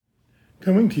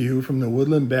Coming to you from the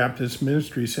Woodland Baptist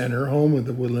Ministry Center, home of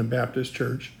the Woodland Baptist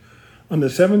Church, on the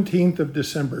 17th of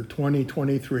December,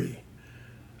 2023,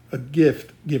 a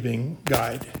gift-giving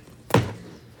guide.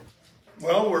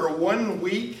 Well, we're 1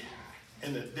 week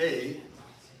and a day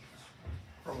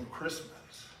from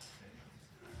Christmas.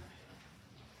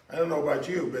 I don't know about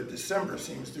you, but December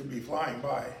seems to be flying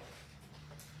by.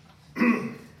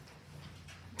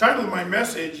 Title of my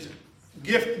message,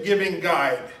 Gift-Giving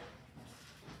Guide.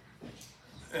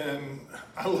 And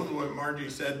I love what Margie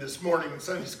said this morning in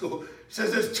Sunday school. She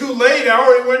says, it's too late, I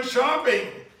already went shopping.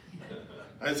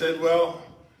 I said, well,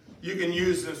 you can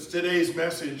use today's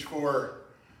message for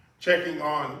checking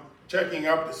up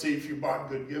to see if you bought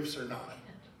good gifts or not.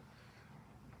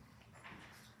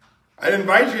 I'd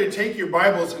invite you to take your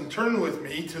Bibles and turn with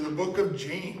me to the book of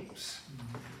James.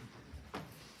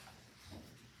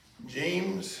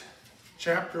 James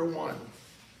chapter 1.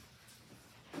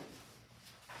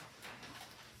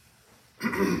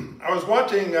 I was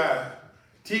watching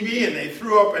TV and they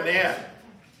threw up an ad.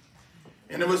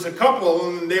 And it was a couple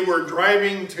and they were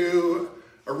driving to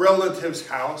a relative's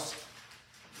house.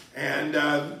 And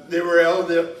they were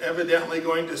evidently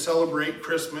going to celebrate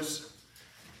Christmas.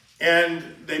 And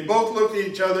they both looked at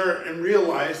each other and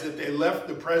realized that they left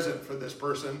the present for this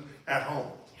person at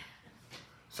home.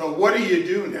 So what do you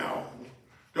do now?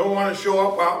 Don't want to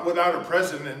show up out without a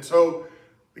present. And so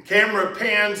the camera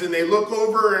pans and they look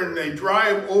over and they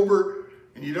drive over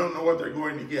and you don't know what they're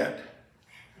going to get.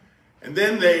 And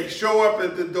then they show up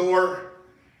at the door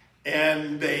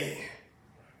and they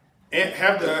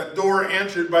have the door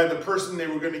answered by the person they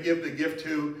were going to give the gift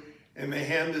to, and they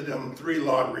handed them 3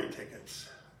 lottery tickets.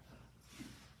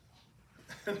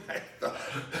 And I thought,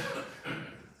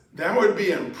 that would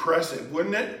be impressive,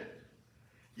 wouldn't it?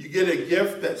 You get a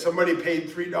gift that somebody paid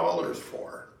 $3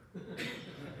 for.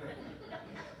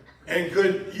 And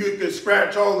you could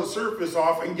scratch all the surface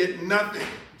off and get nothing.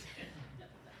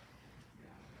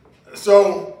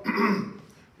 So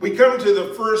we come to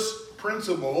the first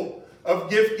principle of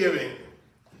gift giving. It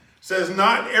says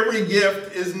not every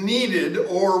gift is needed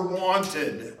or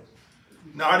wanted.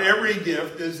 Not every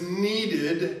gift is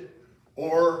needed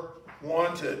or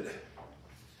wanted.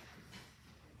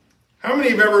 How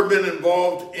many have ever been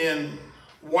involved in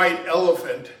white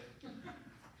elephant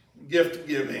gift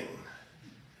giving?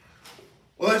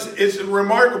 Well, it's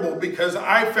remarkable because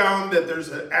I found that there's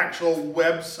an actual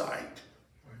website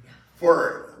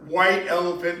for white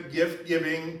elephant gift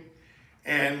giving,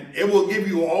 and it will give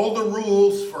you all the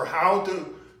rules for how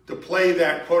to play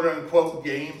that quote unquote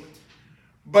game.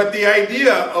 But the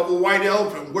idea of a white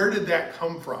elephant, where did that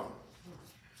come from?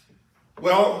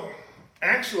 Well,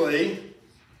 actually,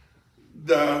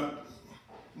 the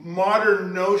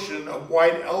modern notion of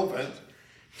white elephant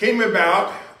came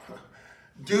about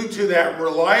due to that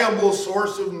reliable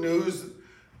source of news,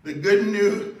 the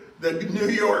New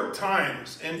York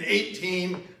Times in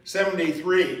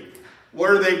 1873,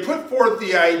 where they put forth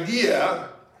the idea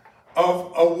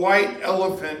of a white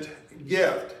elephant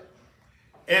gift.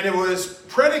 And it was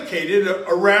predicated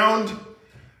around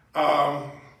the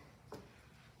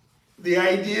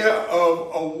idea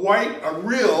of a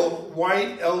real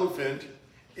white elephant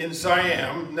in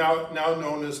Siam, now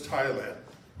known as Thailand.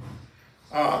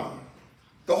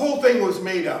 The whole thing was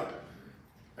made up.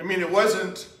 I mean, it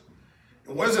wasn't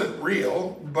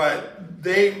real, but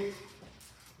they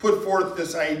put forth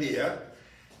this idea.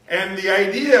 And the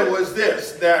idea was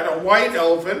this, that a white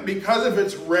elephant, because of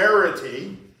its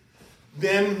rarity,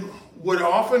 then would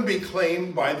often be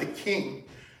claimed by the king.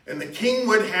 And the king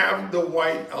would have the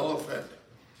white elephant.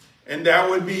 And that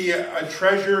would be a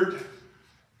treasured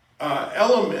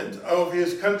element of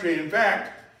his country. In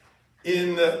fact,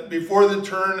 before the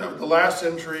turn of the last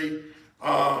century,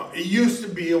 it used to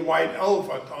be a white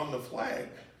elephant on the flag.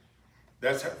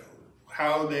 That's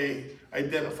how they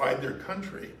identified their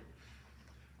country.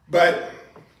 But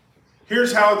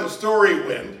here's how the story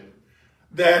went.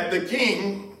 That the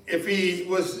king, if he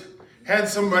had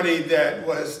somebody that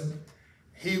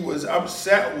he was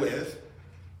upset with,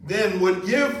 then would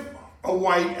give a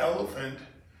white elephant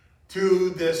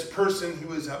to this person he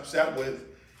was upset with.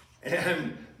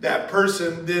 And that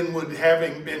person then would,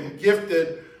 having been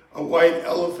gifted a white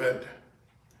elephant,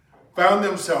 found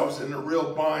themselves in a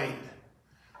real bind.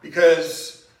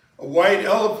 Because a white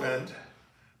elephant,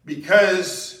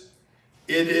 because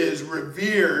it is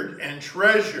revered and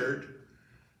treasured,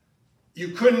 you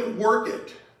couldn't work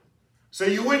it. So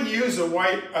you wouldn't use a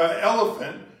white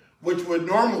elephant, which would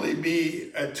normally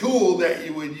be a tool that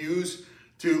you would use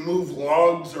to move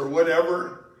logs or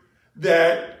whatever,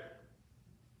 that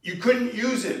you couldn't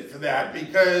use it for that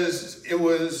because it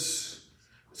was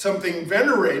something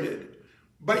venerated.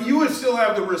 But you would still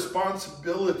have the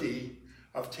responsibility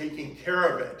of taking care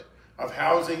of it, of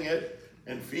housing it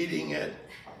and feeding it.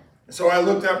 And so I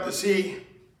looked up to see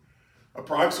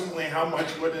approximately how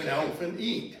much would an elephant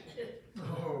eat.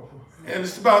 And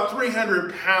it's about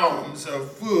 300 pounds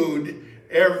of food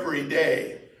every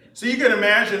day. So you can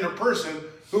imagine a person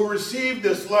who received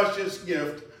this luscious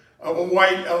gift of a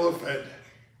white elephant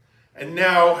and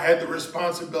now had the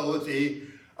responsibility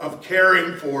of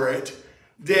caring for it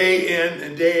day in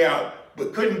and day out,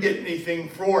 but couldn't get anything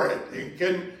for it. And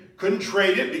couldn't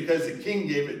trade it because the king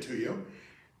gave it to you.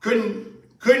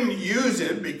 Couldn't use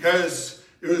it because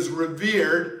it was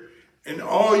revered, and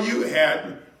all you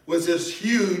had was this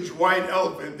huge white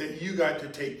elephant that you got to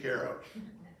take care of.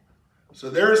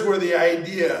 So there's where the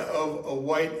idea of a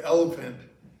white elephant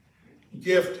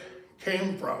gift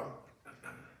came from.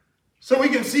 So we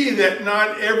can see that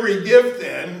not every gift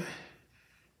then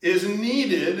is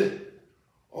needed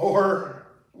or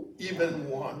even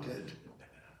wanted.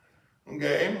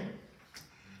 Okay?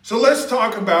 So let's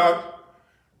talk about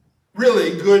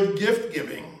really good gift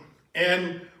giving.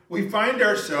 And we find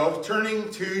ourselves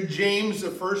turning to James,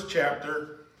 the first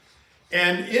chapter.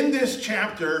 And in this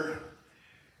chapter,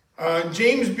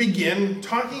 James begins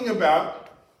talking about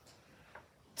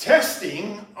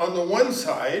testing on the one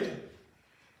side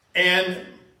and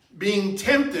being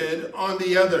tempted on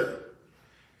the other.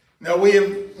 Now we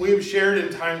have shared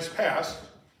in times past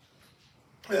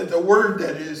that the word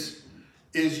that is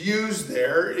used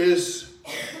there is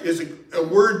a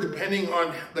word depending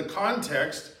on the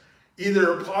context,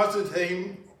 either a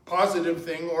positive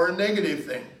thing or a negative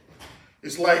thing.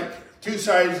 It's like two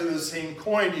sides of the same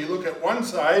coin. You look at one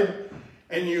side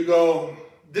and you go,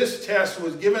 this test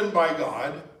was given by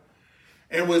God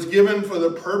and was given for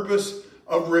the purpose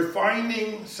of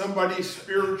refining somebody's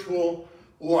spiritual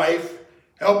life,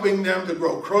 helping them to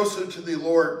grow closer to the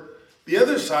Lord. The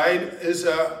other side is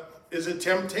a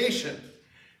temptation.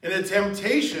 And a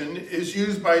temptation is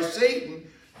used by Satan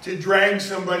to drag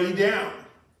somebody down.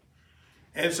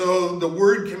 And so the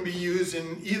word can be used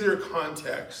in either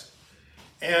context.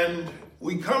 And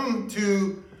we come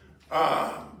to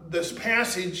this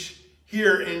passage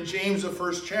here in James, the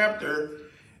first chapter,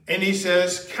 and he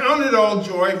says, "Count it all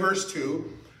joy," verse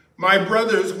 2, "my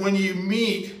brothers, when you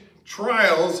meet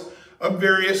trials of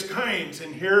various kinds."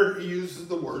 And here he uses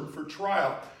the word for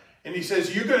trial. And he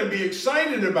says, you're going to be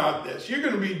excited about this. You're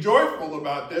going to be joyful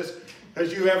about this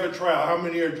because you have a trial. How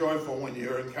many are joyful when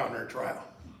you encounter a trial?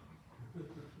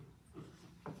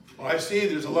 Well, I see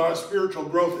there's a lot of spiritual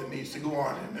growth that needs to go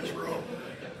on in this room.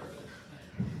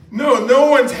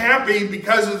 No one's happy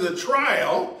because of the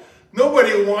trial.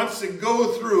 Nobody wants to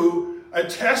go through a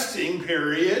testing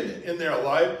period in their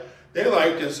life. They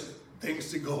like just things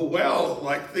to go well,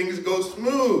 like things go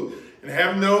smooth and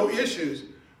have no issues.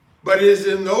 But it is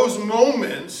in those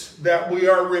moments that we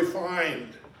are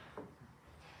refined.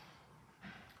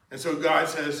 And so God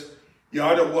says, you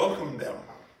ought to welcome them.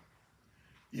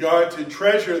 You ought to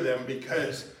treasure them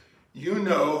because you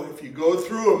know if you go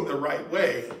through them the right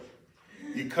way,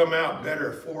 you come out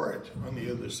better for it on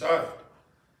the other side.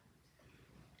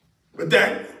 But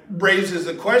that raises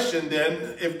the question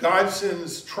then, if God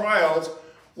sends trials,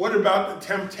 what about the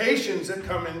temptations that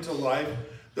come into life?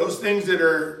 Those things that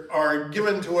are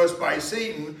given to us by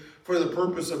Satan for the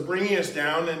purpose of bringing us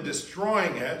down and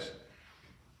destroying us.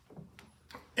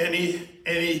 And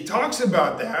he talks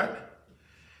about that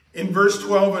in verse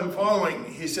 12 and following.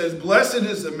 He says, "Blessed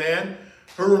is the man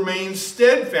who remains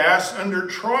steadfast under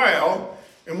trial,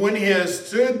 and when he has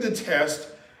stood the test,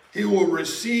 he will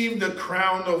receive the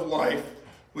crown of life,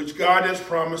 which God has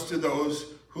promised to those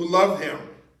who love him."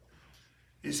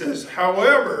 He says,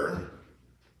 however,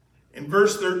 in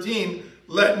verse 13,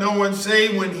 "Let no one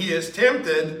say when he is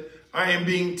tempted, I am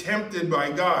being tempted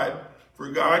by God. For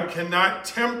God cannot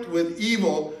tempt with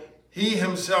evil. He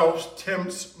himself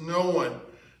tempts no one."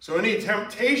 So any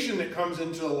temptation that comes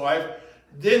into life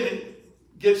didn't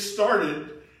get started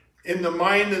in the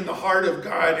mind and the heart of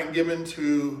God and given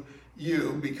to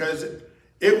you, because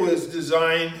it was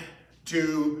designed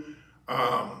to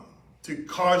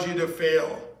cause you to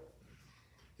fail.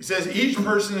 He says, "Each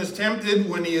person is tempted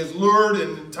when he is lured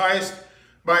and enticed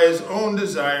by his own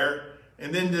desire,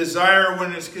 and then desire,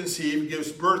 when it's conceived,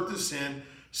 gives birth to sin.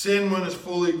 Sin, when it's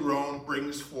fully grown,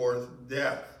 brings forth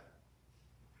death."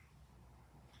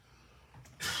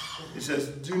 He says,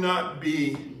 "Do not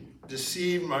be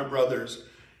deceived, my brothers.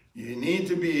 You need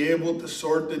to be able to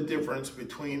sort the difference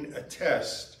between a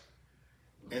test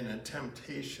and a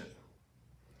temptation."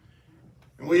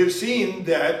 And we have seen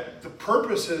that the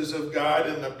purposes of God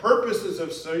and the purposes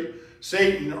of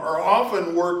Satan are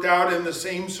often worked out in the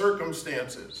same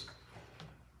circumstances.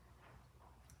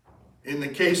 In the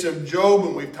case of Job,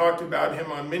 and we've talked about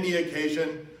him on many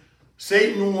occasions,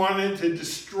 Satan wanted to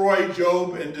destroy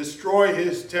Job and destroy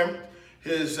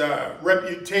his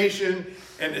reputation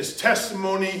and his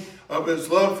testimony of his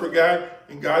love for God.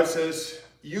 And God says,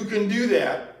 you can do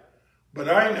that, but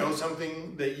I know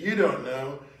something that you don't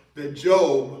know, that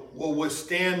Job will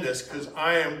withstand this because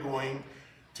I am going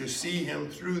to see him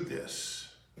through this.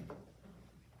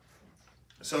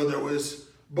 So there was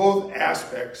both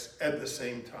aspects at the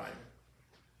same time.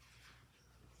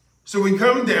 So we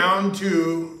come down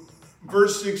to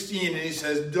verse 16, and he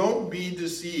says, don't be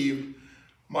deceived,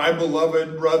 my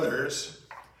beloved brothers.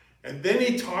 And then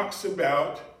he talks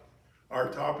about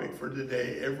our topic for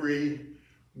today. Every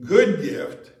good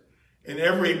gift and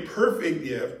every perfect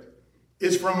gift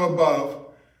is from above,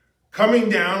 coming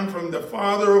down from the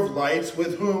Father of lights,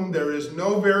 with whom there is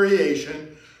no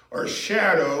variation or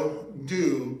shadow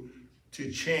due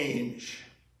to change.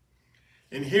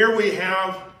 And here we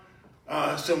have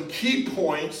some key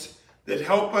points that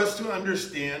help us to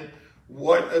understand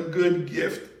what a good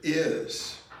gift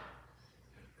is.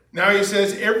 Now he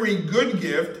says every good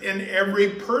gift and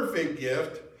every perfect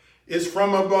gift is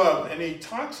from above. And he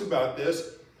talks about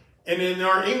this. And in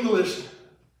our English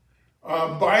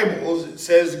Bibles, it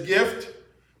says gift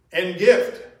and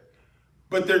gift.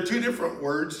 But they're two different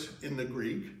words in the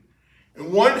Greek.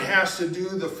 And one has to do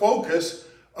the focus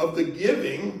of the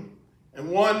giving, and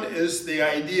one is the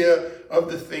idea of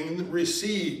the thing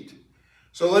received.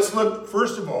 So let's look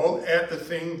first of all at the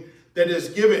thing that is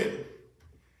given.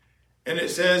 And it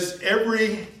says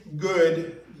every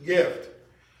good gift.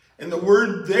 And the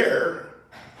word there,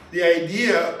 the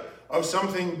idea of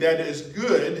something that is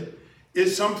good,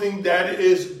 is something that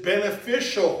is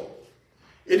beneficial.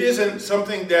 It isn't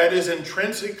something that is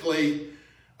intrinsically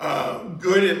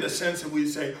good in the sense that we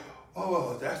say,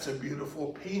 oh, that's a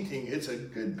beautiful painting. It's a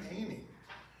good painting.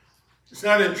 It's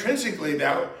not intrinsically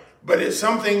that, but it's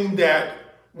something that,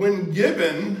 when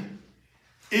given,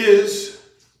 is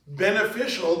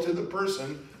beneficial to the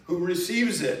person who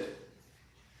receives it.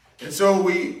 And so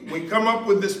we come up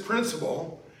with this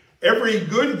principle. Every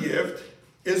good gift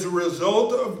is a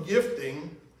result of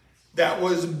gifting that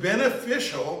was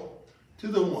beneficial to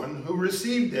the one who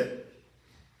received it.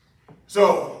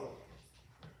 So,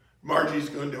 Margie's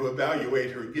going to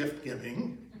evaluate her gift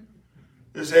giving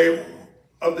to say,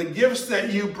 of the gifts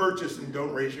that you purchased, and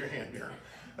don't raise your hand here,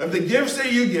 of the gifts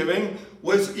that you're giving,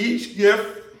 was each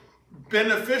gift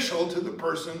beneficial to the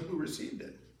person who received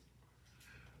it?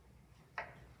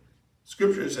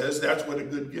 Scripture says that's what a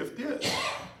good gift is.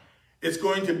 It's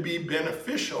going to be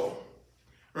beneficial.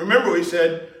 Remember, we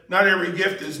said not every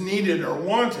gift is needed or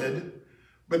wanted,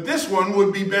 but this one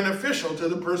would be beneficial to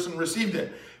the person who received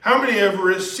it. How many have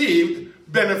received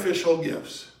beneficial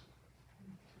gifts?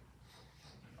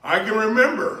 I can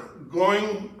remember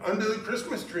going under the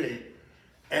Christmas tree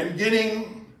and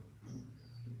getting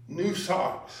new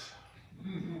socks.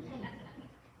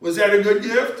 Was that a good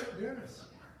gift? Yes.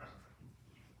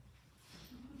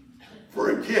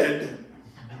 For a kid,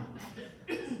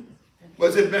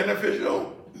 was it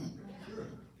beneficial?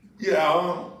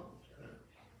 Yeah.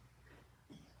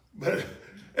 But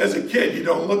as a kid, you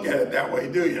don't look at it that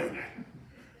way, do you?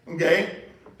 Okay?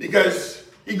 Because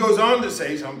he goes on to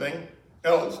say something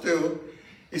else too.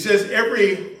 He says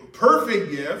every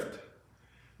perfect gift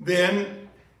then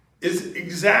is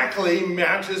exactly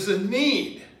matches a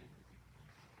need.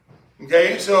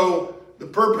 Okay? So the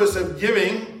purpose of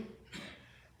giving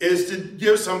is to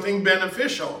give something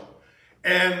beneficial.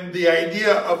 And the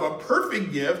idea of a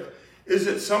perfect gift is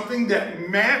it's something that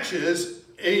matches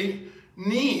a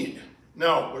need.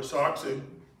 Now, were socks a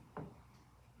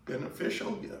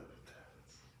beneficial gift?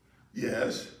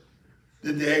 Yes.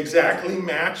 Did they exactly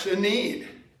match a need?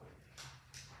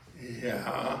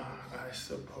 Yeah, I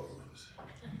suppose.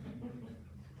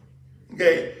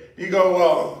 Okay, you go,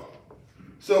 well,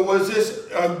 so was this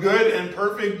a good and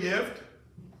perfect gift?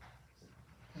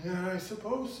 Yeah, I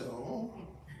suppose so.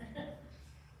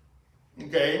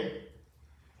 Okay,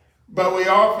 but we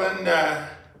often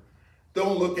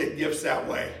don't look at gifts that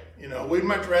way. You know, we'd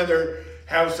much rather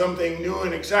have something new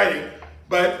and exciting.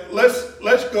 But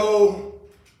let's go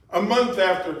a month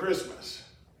after Christmas.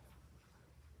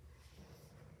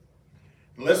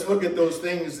 Let's look at those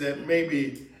things that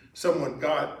maybe someone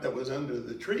got that was under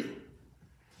the tree.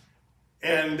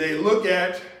 And they look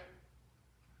at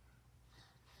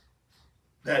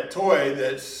that toy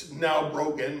that's now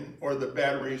broken, or the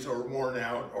batteries are worn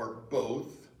out, or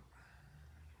both.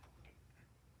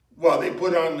 Well, they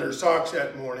put on their socks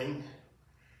that morning,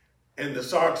 and the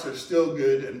socks are still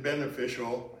good and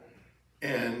beneficial,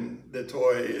 and the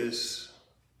toy is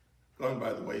gone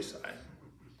by the wayside.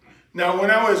 Now,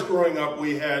 when I was growing up,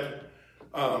 we had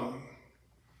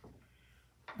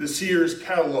the Sears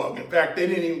catalog. In fact, they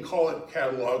didn't even call it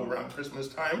catalog around Christmas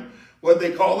time. What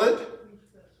did they call it?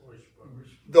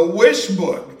 The wish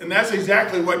book. And that's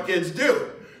exactly what kids do,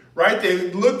 right?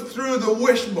 They look through the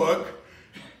wish book,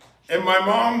 and my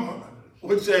mom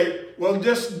would say, well,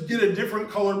 just get a different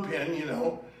color pen, you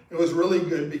know. It was really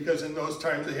good because in those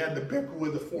times they had the Bic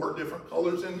with the 4 different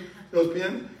colors in those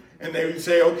pens. And they would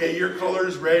say, okay, your color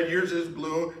is red, yours is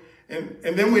blue. And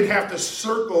then we'd have to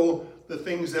circle the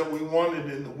things that we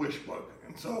wanted in the wish book.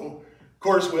 And so, of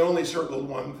course, we only circled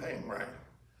one thing, right?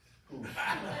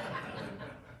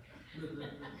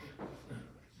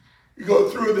 You go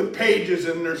through the pages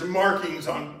and there's markings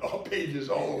on all pages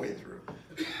all the way through.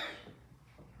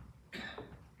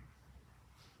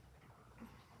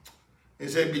 They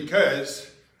say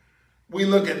because we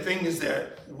look at things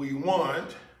that we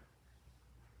want,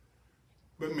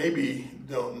 but maybe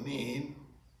don't need.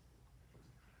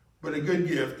 But a good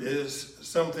gift is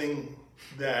something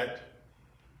that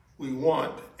we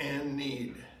want and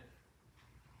need.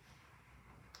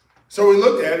 So we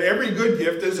looked at every good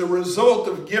gift as a result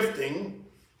of gifting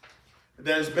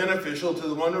that is beneficial to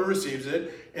the one who receives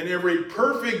it, and every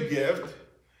perfect gift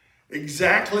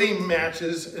exactly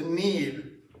matches a need.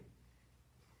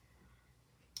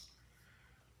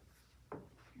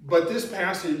 But this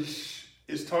passage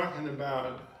is talking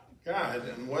about God,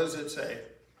 and what does it say?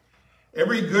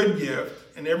 Every good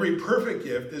gift and every perfect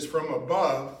gift is from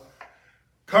above,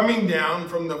 coming down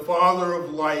from the Father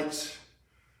of lights,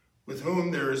 with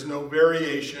whom there is no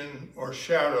variation or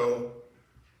shadow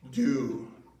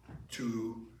due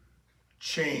to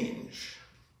change.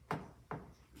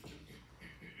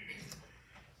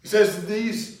 He says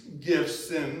these gifts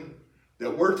then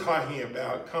that we're talking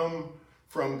about come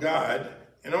from God.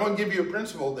 And I want to give you a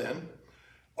principle then.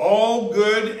 All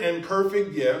good and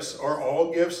perfect gifts, or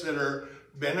all gifts that are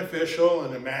beneficial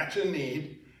and a match a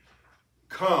need,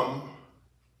 come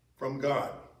from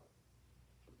God.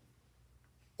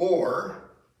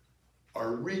 Or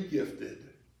are regifted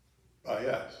by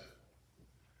us.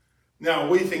 Now,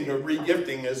 we think of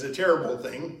regifting as a terrible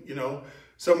thing. You know,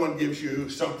 someone gives you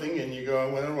something and you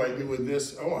go, what do I do with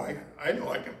this? Oh, I know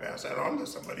I can pass that on to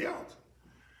somebody else.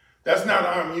 That's not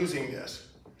how I'm using this.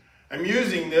 I'm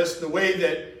using this the way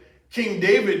that King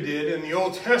David did in the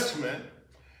Old Testament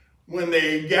when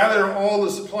they gather all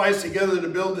the supplies together to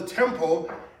build the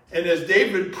temple. And as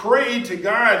David prayed to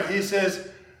God, he says,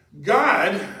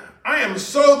 God, I am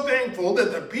so thankful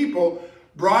that the people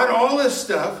brought all this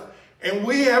stuff and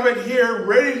we have it here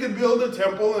ready to build a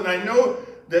temple. And I know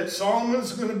that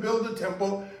Solomon's going to build a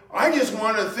temple. I just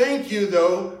want to thank you,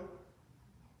 though,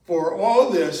 for all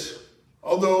this,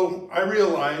 although I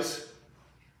realize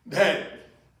that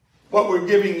what we're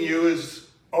giving you is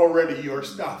already your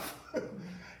stuff.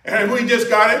 And we just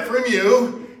got it from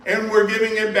you, and we're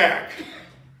giving it back.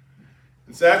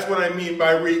 And so that's what I mean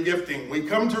by regifting. We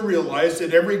come to realize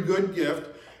that every good gift,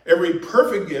 every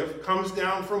perfect gift comes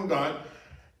down from God,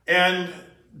 and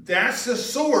that's the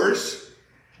source.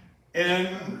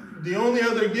 And the only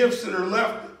other gifts that are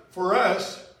left for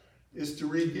us is to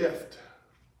regift.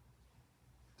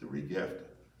 To regift.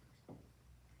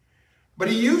 But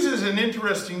he uses an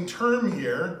interesting term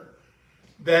here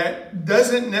that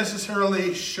doesn't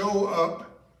necessarily show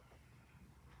up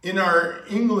in our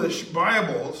English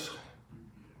Bibles,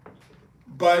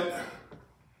 but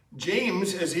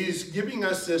James, as he's giving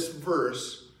us this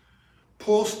verse,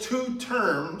 pulls 2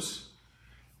 terms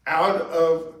out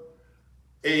of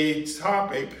a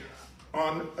topic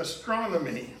on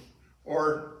astronomy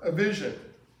or a vision.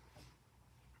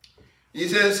 He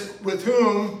says, with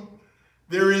whom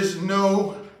there is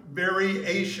no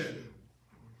variation.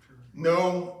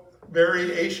 No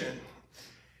variation.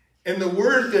 And the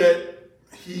word that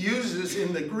he uses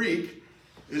in the Greek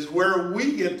is where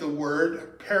we get the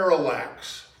word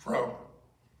parallax from.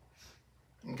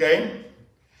 Okay?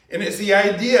 And it's the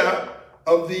idea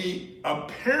of the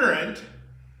apparent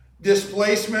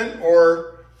displacement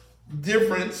or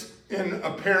difference in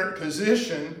apparent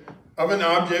position of an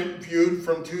object viewed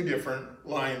from 2 different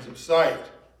lines of sight.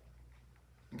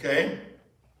 Okay?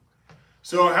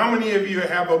 So how many of you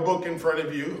have a book in front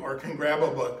of you or can grab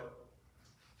a book?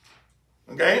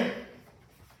 Okay?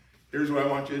 Here's what I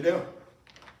want you to do.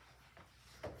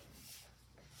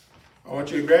 I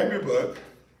want you to grab your book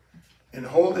and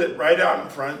hold it right out in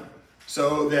front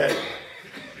so that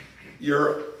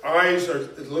your eyes are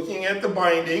looking at the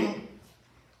binding,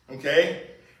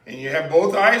 okay? And you have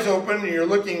both eyes open and you're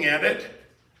looking at it,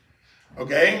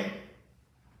 okay?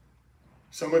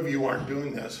 Some of you aren't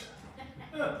doing this.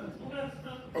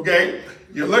 Okay,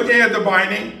 you're looking at the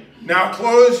binding. Now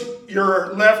close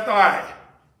your left eye.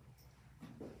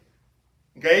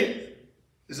 Okay?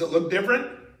 Does it look different?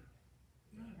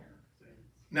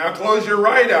 Now close your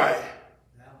right eye.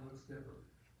 That looks different.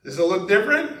 Does it look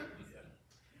different?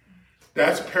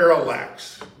 That's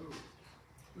parallax.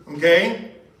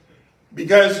 Okay?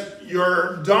 Because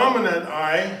your dominant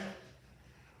eye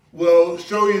will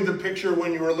show you the picture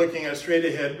when you are looking at straight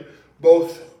ahead,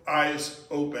 both eyes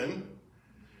open.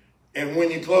 And when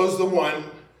you close the one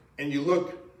and you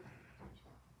look,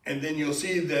 and then you'll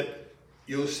see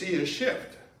a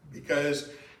shift because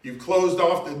you've closed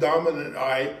off the dominant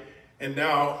eye and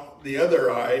now the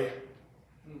other eye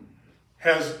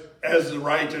has the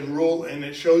right and rule, and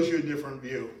it shows you a different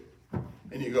view.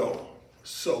 And you go,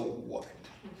 so what?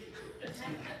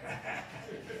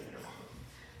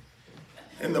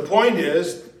 And the point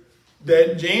is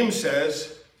that James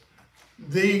says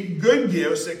the good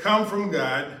gifts that come from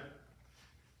God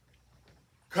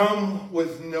come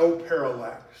with no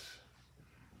parallax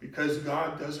because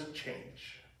God doesn't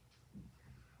change.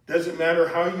 Doesn't matter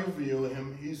how you view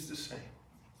him, he's the same.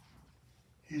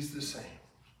 He's the same.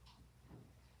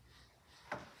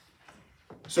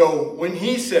 So when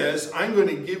he says, I'm going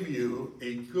to give you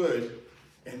a good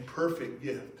and perfect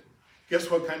gift, guess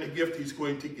what kind of gift he's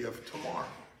going to give tomorrow?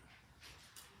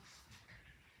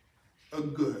 A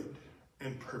good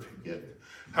and perfect gift.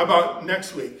 How about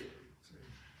next week?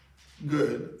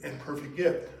 Good and perfect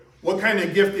gift. What kind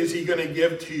of gift is he going to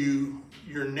give to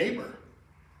your neighbor?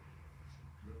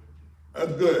 A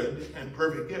good and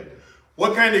perfect gift.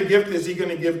 What kind of gift is he going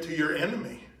to give to your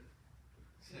enemy?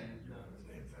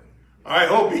 I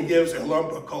hope he gives a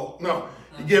lump of coal. No,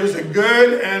 he gives a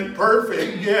good and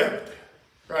perfect gift,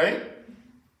 right?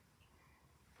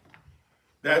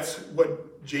 That's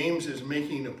what James is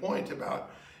making a point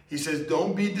about. He says,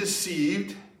 don't be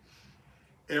deceived.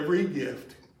 Every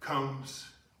gift comes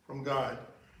from God,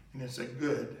 and it's a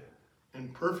good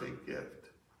and perfect gift.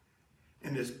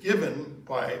 And it's given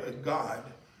by a God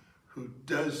who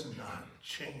does not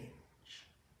change.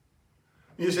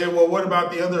 You say, well, what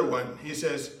about the other one? He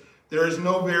says, there is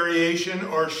no variation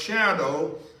or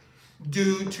shadow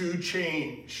due to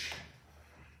change.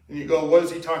 And you go, what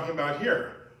is he talking about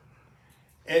here?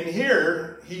 And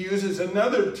here, he uses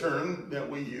another term that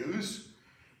we use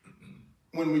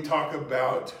when we talk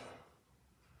about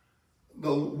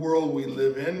the world we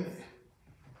live in.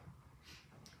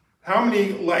 How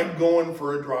many like going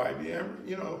for a drive?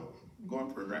 You know,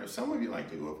 going for a drive. Some of you like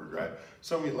to go for a drive.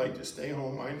 Some of you like to stay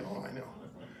home. I know.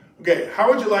 Okay, how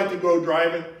would you like to go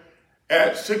driving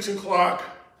at 6 o'clock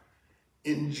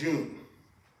in June?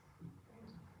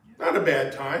 Not a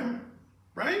bad time,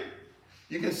 right?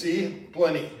 You can see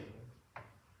plenty.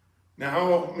 Now,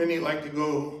 how many like to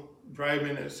go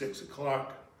driving at 6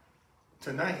 o'clock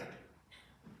tonight?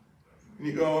 And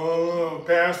you go, oh,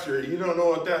 Pastor, you don't know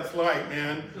what that's like,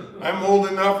 man. I'm old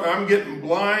enough, I'm getting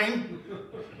blind.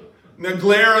 The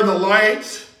glare of the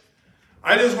lights.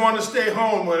 I just want to stay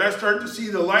home. When I start to see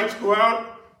the lights go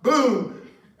out, boom,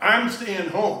 I'm staying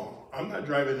home. I'm not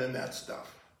driving in that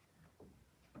stuff.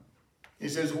 He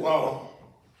says, well,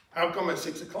 how come at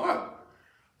 6 o'clock?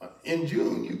 In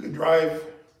June, you could drive,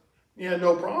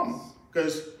 no problem,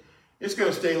 because it's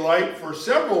going to stay light for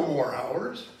several more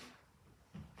hours.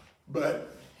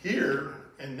 But here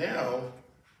and now,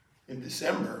 in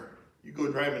December, you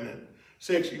go driving at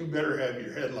 6, you better have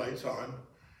your headlights on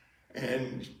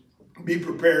and be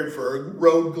prepared for a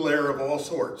road glare of all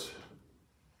sorts.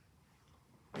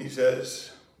 He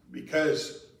says,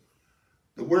 because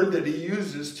the word that he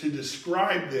uses to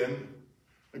describe them,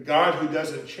 a God who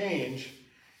doesn't change,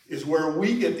 is where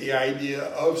we get the idea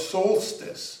of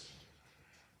solstice.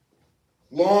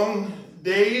 Long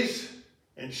days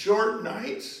and short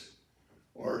nights,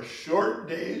 or short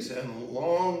days and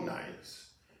long nights.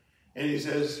 And he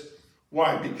says,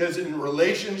 why? Because in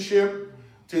relationship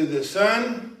to the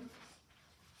sun,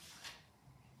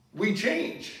 we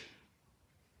change.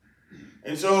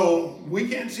 And so we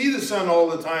can't see the sun all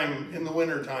the time in the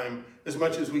wintertime as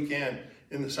much as we can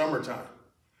in the summertime.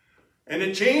 And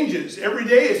it changes. Every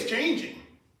day it's changing.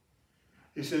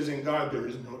 He says, in God there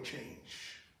is no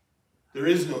change. There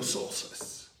is no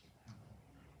solstice.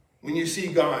 When you see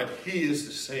God, he is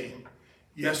the same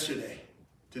yesterday,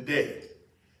 today,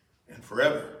 and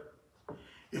forever.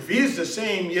 If he is the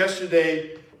same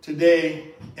yesterday, today,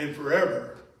 and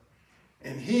forever,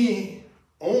 and he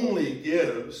only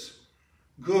gives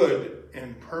good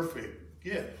and perfect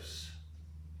gifts,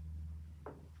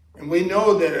 and we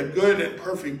know that a good and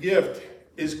perfect gift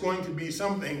is going to be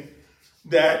something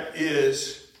that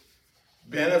is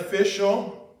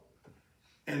beneficial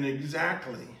and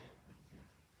exactly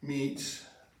meets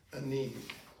a need.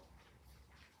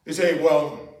 You say,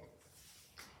 well,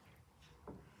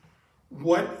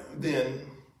 what then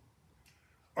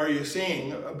are you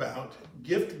saying about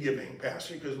gift giving,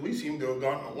 Pastor? Because we seem to have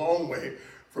gotten a long way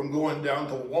from going down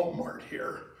to Walmart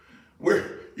here.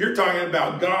 You're talking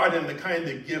about God and the kind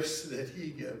of gifts that he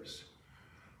gives.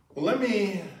 Well, let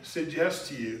me suggest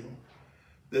to you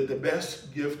that the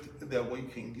best gift that we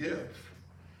can give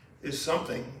is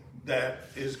something that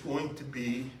is going to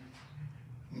be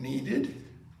needed,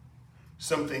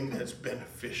 something that's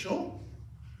beneficial,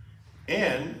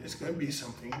 and it's going to be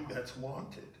something that's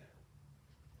wanted.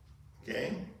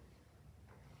 Okay?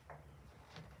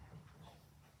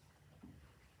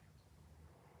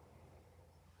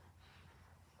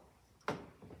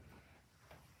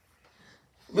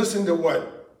 Listen to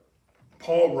what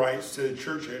Paul writes to the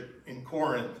church in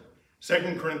Corinth,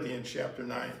 2 Corinthians chapter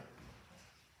 9.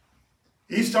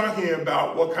 He's talking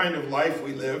about what kind of life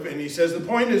we live, and he says the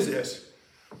point is this: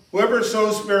 whoever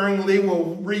sows sparingly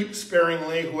will reap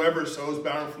sparingly, whoever sows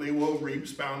bountifully will reap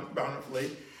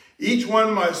bountifully. Each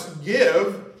one must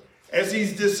give as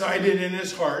he's decided in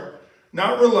his heart,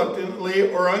 not reluctantly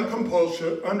or under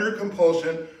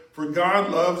compulsion, for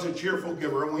God loves a cheerful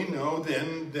giver. We know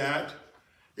then that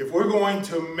if we're going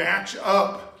to match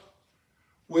up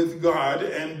with God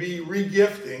and be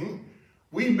regifting,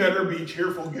 we better be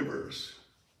cheerful givers.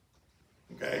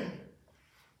 Okay?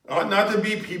 Not to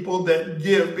be people that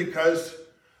give because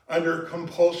under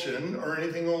compulsion or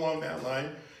anything along that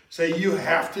line, say you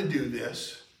have to do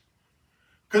this.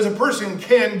 Because a person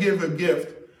can give a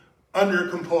gift under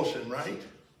compulsion, right?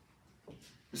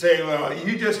 You say, well,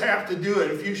 you just have to do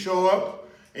it. If you show up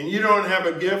and you don't have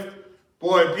a gift,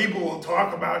 boy, people will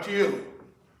talk about you.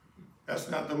 That's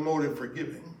not the motive for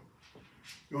giving.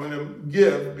 You want to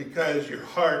give because your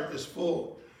heart is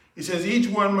full. He says each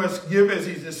one must give as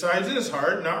he decides in his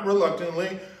heart, not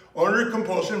reluctantly or under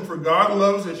compulsion, for God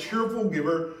loves a cheerful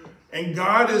giver, and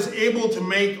God is able to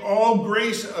make all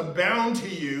grace abound to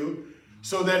you,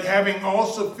 so that having all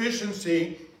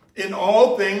sufficiency in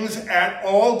all things at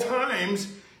all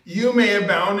times, you may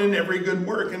abound in every good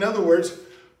work. In other words,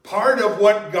 part of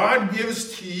what God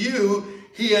gives to you,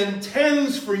 he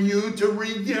intends for you to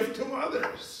re-gift to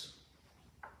others.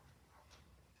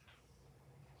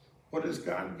 What has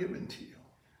God given to you?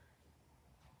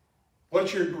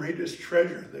 What's your greatest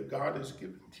treasure that God has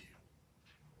given to you?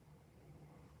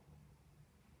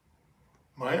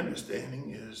 My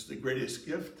understanding is the greatest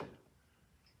gift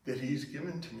that he's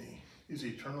given to me is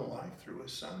eternal life through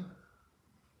his Son.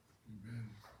 Amen.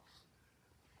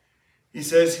 He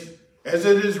says, as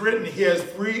it is written, he has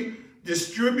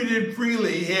distributed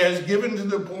freely, he has given to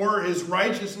the poor, his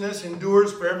righteousness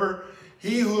endures forever.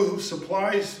 He who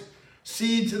supplies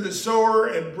seed to the sower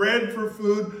and bread for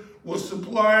food will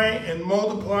supply and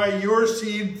multiply your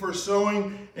seed for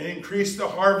sowing and increase the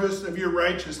harvest of your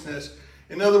righteousness.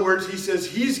 In other words, he says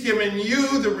he's given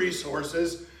you the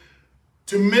resources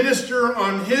to minister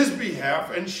on his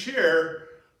behalf and share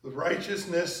the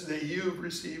righteousness that you've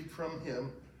received from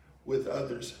him with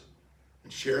others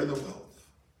and share the wealth.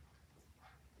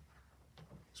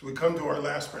 So we come to our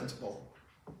last principle.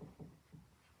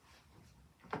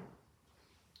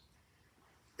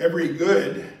 Every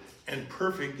good and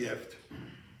perfect gift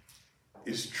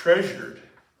is treasured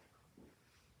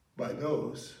by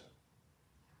those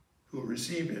who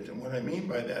receive it. And what I mean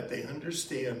by that, they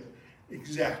understand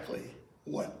exactly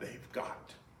what they've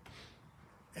got,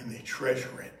 and they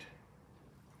treasure it.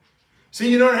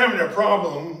 See, you're not having a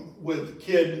problem with a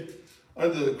kid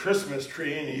under the Christmas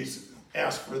tree and he's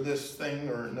asked for this thing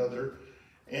or another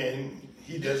and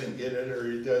he doesn't get it, or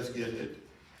he does get it,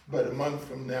 but a month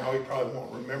from now he probably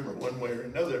won't remember one way or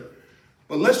another.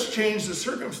 But let's change the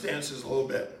circumstances a little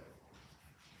bit.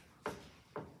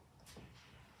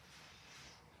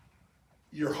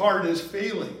 Your heart is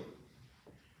failing.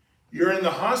 You're in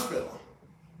the hospital.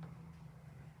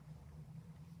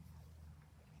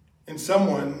 And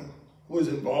someone who was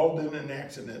involved in an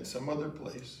accident some other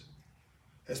place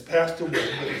has passed away,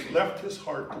 but has left his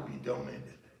heart to be donated.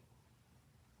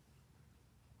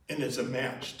 And it's a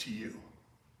match to you.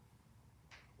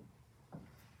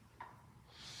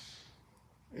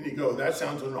 And you go, that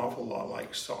sounds an awful lot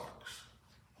like socks.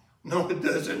 No, it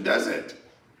doesn't, does it?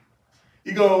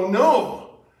 You go,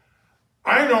 no,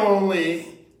 I'm not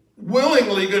only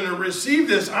willingly going to receive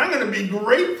this, I'm going to be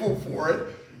grateful for it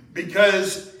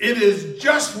because it is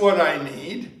just what I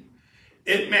need.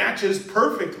 It matches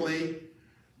perfectly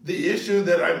the issue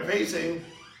that I'm facing.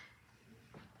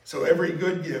 So every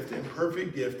good gift and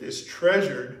perfect gift is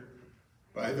treasured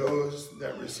by those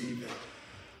that receive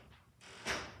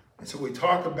it. And so we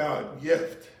talk about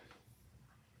gift.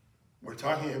 We're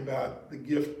talking about the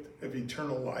gift of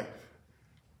eternal life.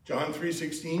 John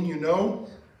 3:16, you know,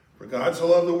 for God so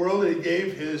loved the world that he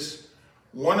gave his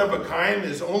one of a kind,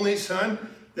 his only Son,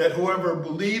 that whoever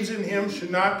believes in him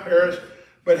should not perish,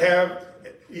 but have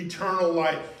eternal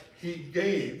life. He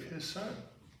gave his Son.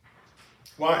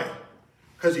 Why?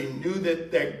 Because he knew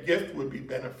that that gift would be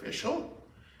beneficial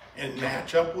and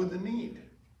match up with the need.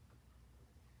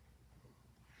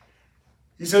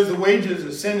 He says the wages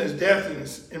of sin is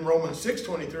death in Romans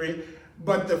 6:23,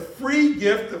 but the free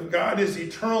gift of God is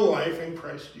eternal life in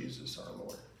Christ Jesus our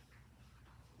Lord.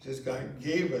 He says God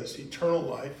gave us eternal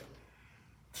life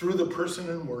through the person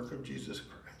and work of Jesus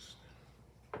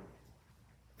Christ.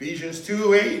 Ephesians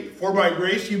 2:8, for by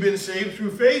grace you've been saved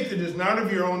through faith. It is not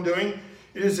of your own doing.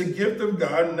 It is a gift of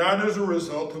God, not as a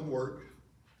result of work,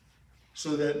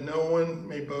 so that no one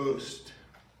may boast.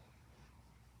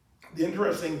 The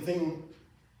interesting thing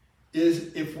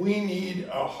is if we need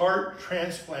a heart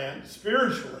transplant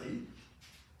spiritually,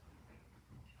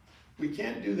 we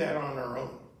can't do that on our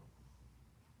own.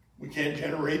 We can't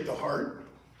generate the heart,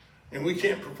 and we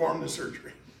can't perform the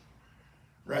surgery,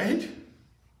 right?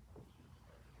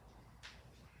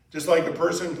 Just like a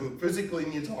person who physically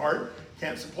needs a heart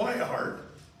can't supply a heart,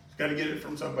 he's got to get it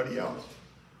from somebody else.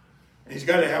 And he's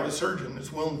got to have a surgeon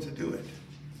that's willing to do it.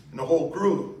 And a whole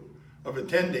crew of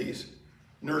attendees,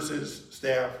 nurses,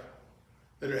 staff,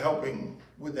 that are helping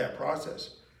with that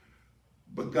process.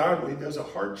 But God, when he does a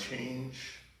heart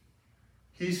change,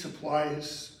 he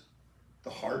supplies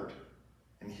the heart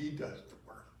and he does the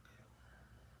work.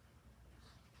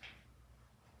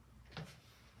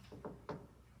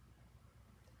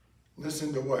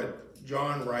 Listen to what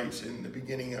John writes in the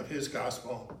beginning of his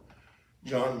gospel,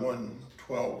 John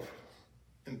 1:12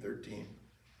 and 13.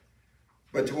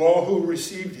 But to all who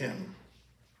received him,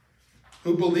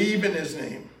 who believe in his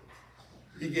name,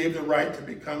 he gave the right to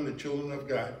become the children of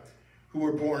God, who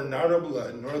were born not of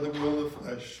blood, nor the will of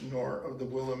flesh, nor of the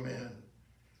will of man,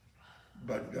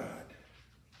 but God.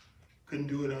 Couldn't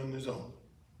do it on his own.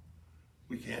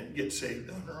 We can't get saved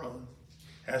on our own.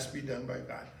 It has to be done by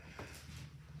God.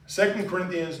 2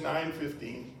 Corinthians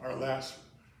 9:15, our last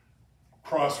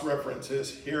cross references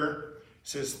here,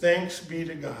 says, thanks be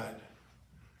to God.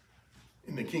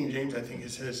 In the King James, I think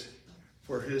it says,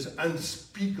 for his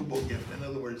unspeakable gift. In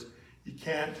other words, you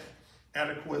can't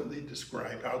adequately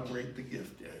describe how great the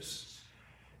gift is.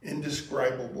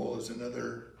 Indescribable is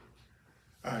another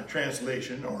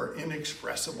translation, or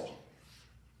inexpressible.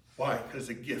 Why? Because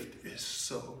the gift is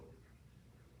so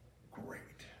great.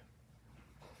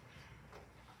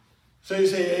 So you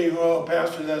say, hey, well,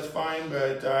 Pastor, that's fine,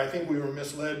 but I think we were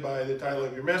misled by the title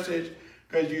of your message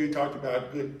because you talked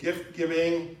about good gift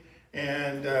giving,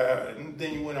 and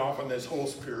then you went off on this whole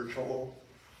spiritual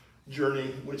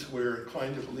journey, which we're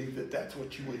inclined to believe that that's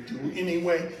what you would do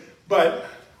anyway. But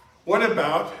what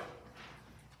about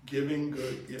giving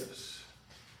good gifts?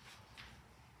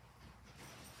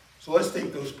 So let's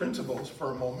take those principles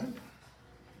for a moment.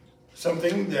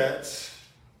 Something that's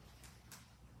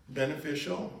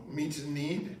beneficial, meets a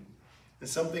need, and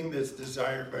something that's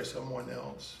desired by someone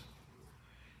else.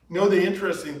 You know, the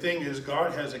interesting thing is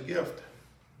God has a gift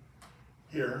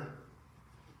here,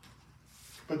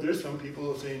 but there's some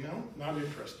people who say, no, not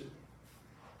interested.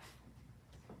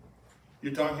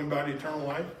 You're talking about eternal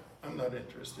life? I'm not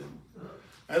interested.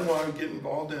 I don't want to get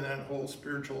involved in that whole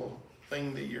spiritual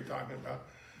thing that you're talking about.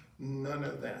 None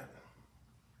of that.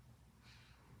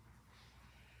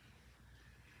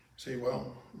 Say,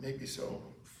 well, maybe so.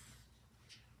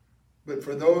 But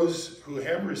for those who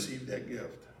have received that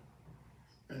gift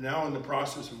and now in the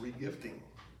process of regifting,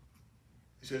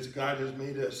 he says God has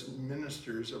made us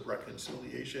ministers of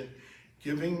reconciliation,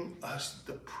 giving us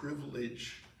the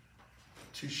privilege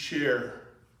to share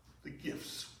the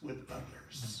gifts with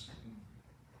others.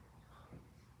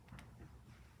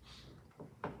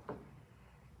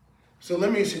 So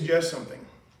let me suggest something.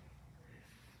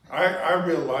 I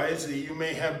realize that you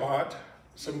may have bought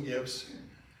some gifts,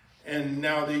 and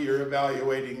now that you're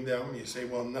evaluating them, you say,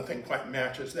 well, nothing quite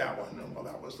matches that one. And well,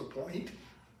 that was the point.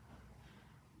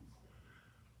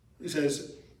 He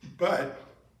says, but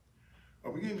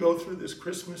are we going to go through this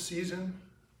Christmas season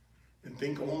and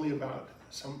think only about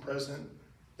some present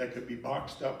that could be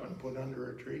boxed up and put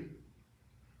under a tree?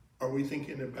 Are we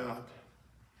thinking about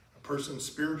a person's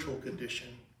spiritual condition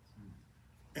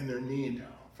and their need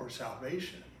for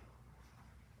salvation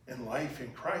and life in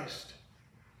Christ,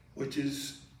 which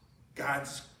is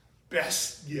God's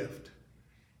best gift,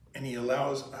 and he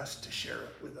allows us to share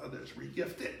it with others,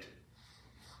 regift it.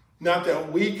 Not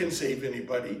that we can save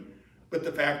anybody, but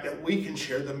the fact that we can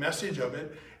share the message of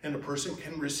it and a person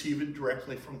can receive it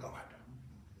directly from God.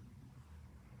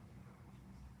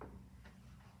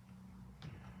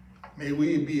 May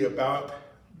we be about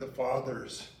the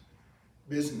Father's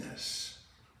business.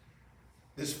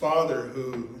 This Father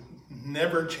who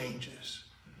never changes,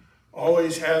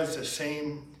 always has the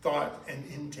same thought and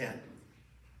intent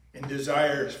and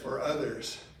desires for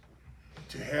others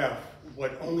to have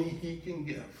what only he can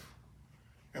give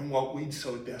and what we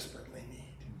so desperately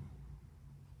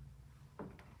need.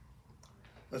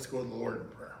 Let's go to the Lord in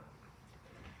prayer.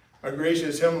 Our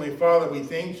gracious Heavenly Father, we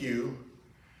thank you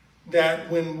that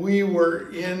when we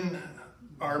were in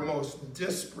our most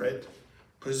disparate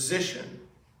position,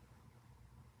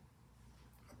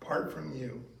 apart from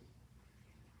you,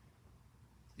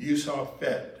 you saw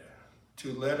fit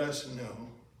to let us know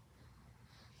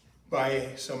by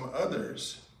some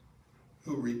others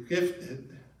who regifted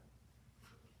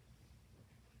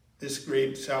this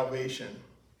great salvation,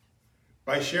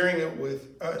 by sharing it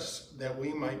with us that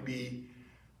we might be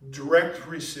direct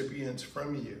recipients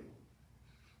from you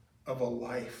of a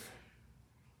life,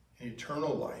 an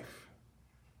eternal life,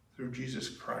 through Jesus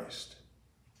Christ,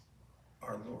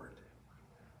 our Lord.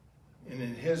 And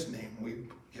in his name we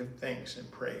give thanks and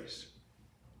praise.